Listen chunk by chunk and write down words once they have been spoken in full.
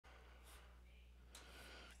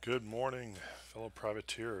Good morning, fellow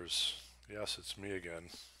privateers. Yes, it's me again.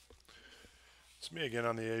 It's me again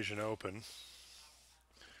on the Asian Open.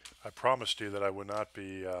 I promised you that I would not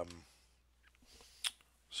be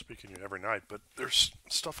speaking to you every night, but there's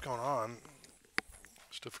stuff going on.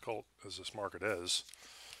 As difficult as this market is,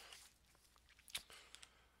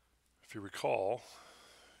 if you recall,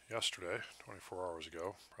 yesterday, 24 hours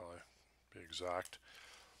ago, probably be exact,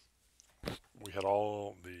 we had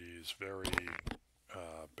all these very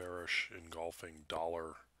bearish engulfing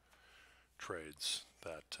dollar trades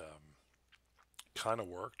that kind of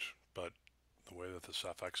worked, but the way that this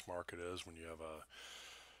FX market is, when you have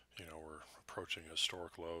we're approaching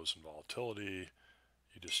historic lows in volatility,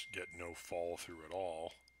 you just get no fall through at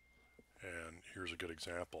all. And here's a good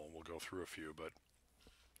example. We'll go through a few, but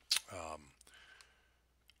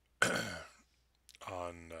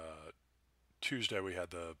on Tuesday we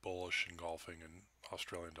had the bullish engulfing in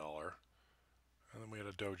Australian dollar, and then we had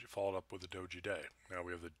a doji followed up with a doji day. Now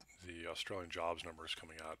we have the Australian jobs numbers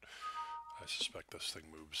coming out. I suspect this thing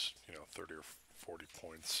moves 30 or 40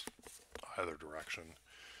 points either direction.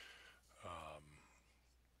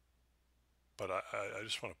 But I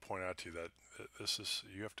just want to point out to you that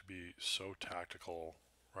you have to be so tactical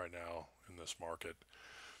right now in this market,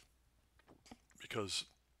 because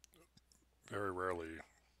very rarely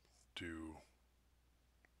do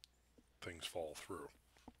things fall through.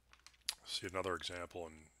 See another example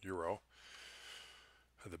in euro.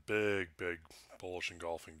 Had the big bullish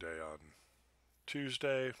engulfing day on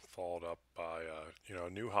Tuesday, followed up by a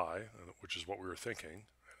new high, which is what we were thinking.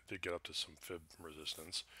 It did get up to some fib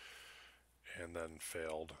resistance, and then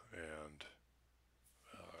failed and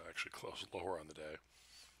actually closed lower on the day.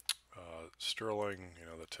 Sterling,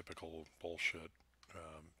 the typical bullshit.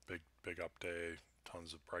 Big up day,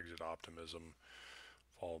 tons of Brexit optimism,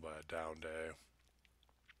 followed by a down day.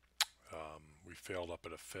 We failed up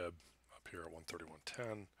at a fib up here at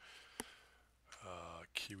 131.10.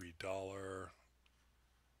 Kiwi dollar.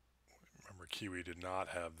 Remember, Kiwi did not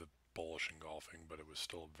have the bullish engulfing, but it was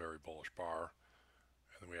still a very bullish bar.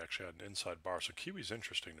 And then we actually had an inside bar. So Kiwi's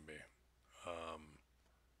interesting to me.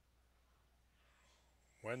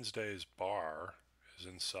 Wednesday's bar is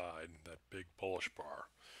inside that big bullish bar.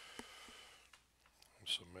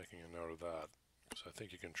 So I'm making a note of that, because I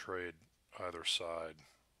think you can trade either side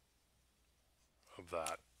of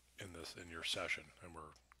that in your session, and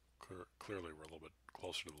clearly we're a little bit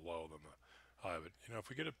closer to the low than the high. But if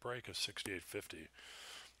we get a break of 68.50,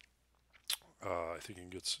 I think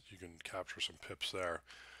you can capture some pips there.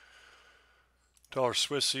 Dollar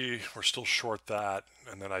Swissy, we're still short that,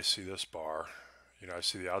 and then I see this bar. I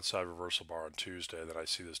see the outside reversal bar on Tuesday, then I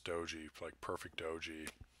see this doji, like perfect doji.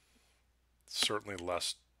 Certainly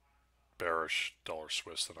less bearish dollar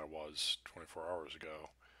Swiss than I was 24 hours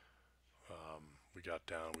ago. We got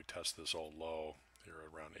down, we tested this old low here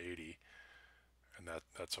at around 80, and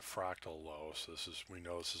that's a fractal low. So we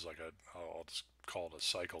know this is like I'll just call it a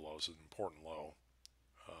cycle low. It's an important low.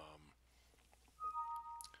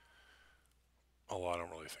 Although I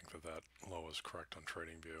don't really think that low is correct on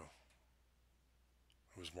TradingView.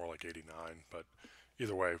 It was more like 89, but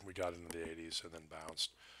either way, we got into the 80s and then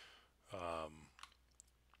bounced.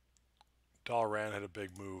 Dollar Rand had a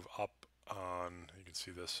big move up on, you can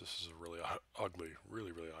see this is a really ugly,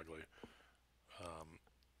 really ugly.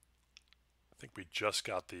 I think we just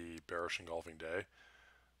got the bearish engulfing day,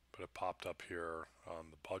 but it popped up here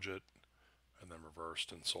on the budget and then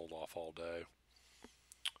reversed and sold off all day.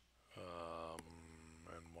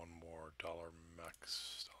 And one more, Dollar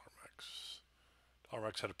Mex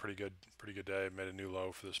had a pretty good day. Made a new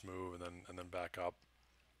low for this move and then back up.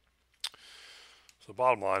 So the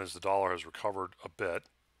bottom line is the dollar has recovered a bit,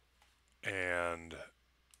 and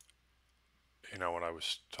when I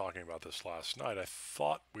was talking about this last night, I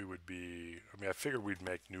thought I figured we'd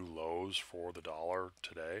make new lows for the dollar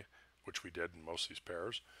today, which we did in most of these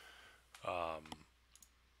pairs.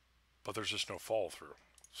 But there's just no fall through.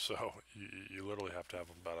 So you literally have to have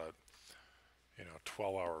about a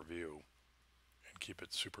 12-hour view and keep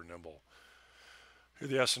it super nimble. Here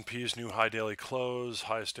the S&P's new high daily close,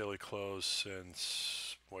 highest daily close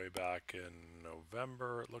since way back in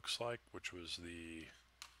November, it looks like, which was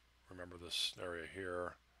remember this area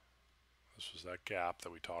here. This was that gap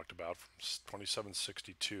that we talked about from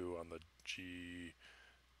 2762 on the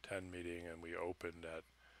G10 meeting, and we opened at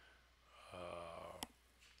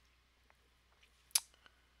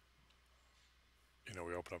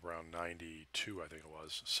we opened up around 92, I think it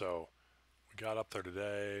was. So we got up there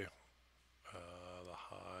today. The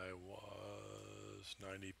high was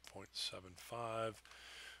 90.75.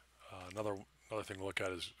 Another thing to look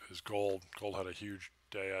at is gold. Gold had a huge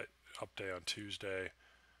up day on Tuesday.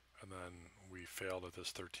 and then we failed at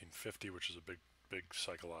this 1350, which is a big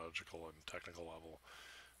psychological and technical level,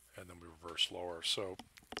 and then we reversed lower. So,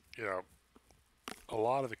 you know, a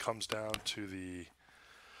lot of it comes down to the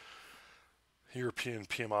European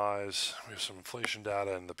PMIs. We have some inflation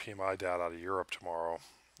data and the PMI data out of Europe tomorrow,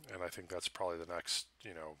 and I think that's probably the next,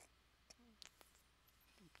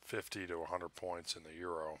 50 to 100 points in the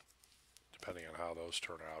euro, depending on how those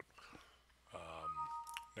turn out.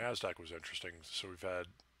 NASDAQ was interesting. So we've had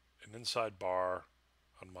an inside bar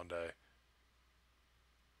on Monday.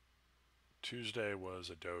 Tuesday was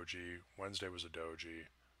a doji. Wednesday was a doji.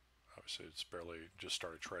 Obviously, it's barely just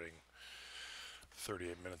started trading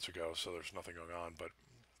 38 minutes ago, so there's nothing going on. But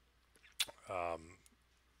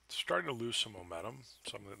starting to lose some momentum,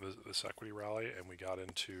 some of this equity rally, and we got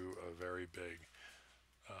into a very big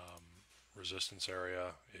resistance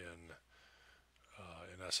area in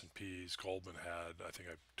S&Ps. Goldman had, I think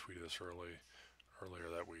I tweeted this earlier,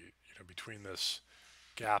 that we, between this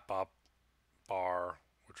gap up bar,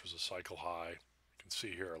 which was a cycle high, you can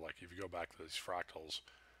see here, like if you go back to these fractals,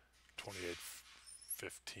 28,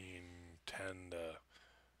 15, 10 to, I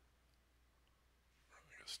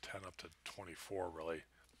guess 10 up to 24 really.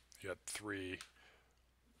 You had three,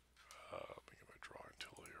 let me get my drawing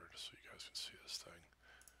tool here just so you guys can see this thing.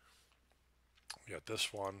 You got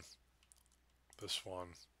this one,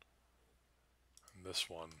 and this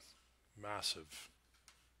one. Massive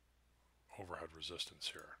overhead resistance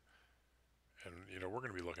here. And, we're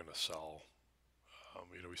going to be looking to sell.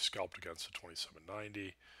 We scalped against the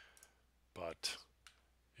 2790, but,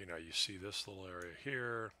 you see this little area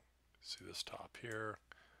here, see this top here,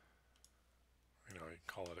 you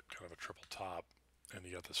call it kind of a triple top, and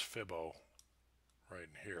you got this fibbo right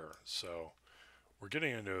in here. So we're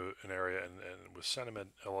getting into an area, and with sentiment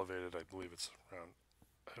elevated, I believe it's around,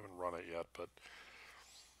 I haven't run it yet, but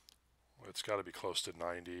it's got to be close to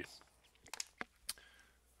 90.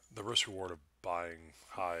 The risk reward of buying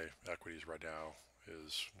high equities right now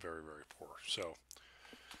is very, very poor. So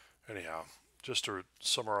anyhow, just to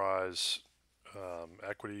summarize,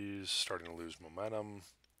 equities starting to lose momentum,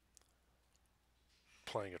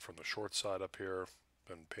 playing it from the short side up here,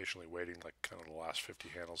 been patiently waiting like kind of the last 50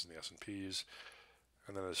 handles in the S&Ps.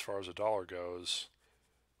 And then as far as the dollar goes,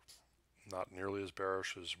 not nearly as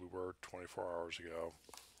bearish as we were 24 hours ago.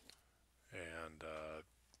 And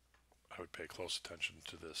I would pay close attention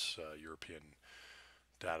to this European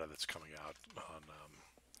data that's coming out on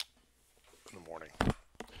in the morning.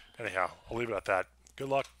 Anyhow, I'll leave it at that. Good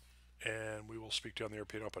luck, and we will speak to you on the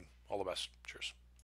European Open. All the best. Cheers.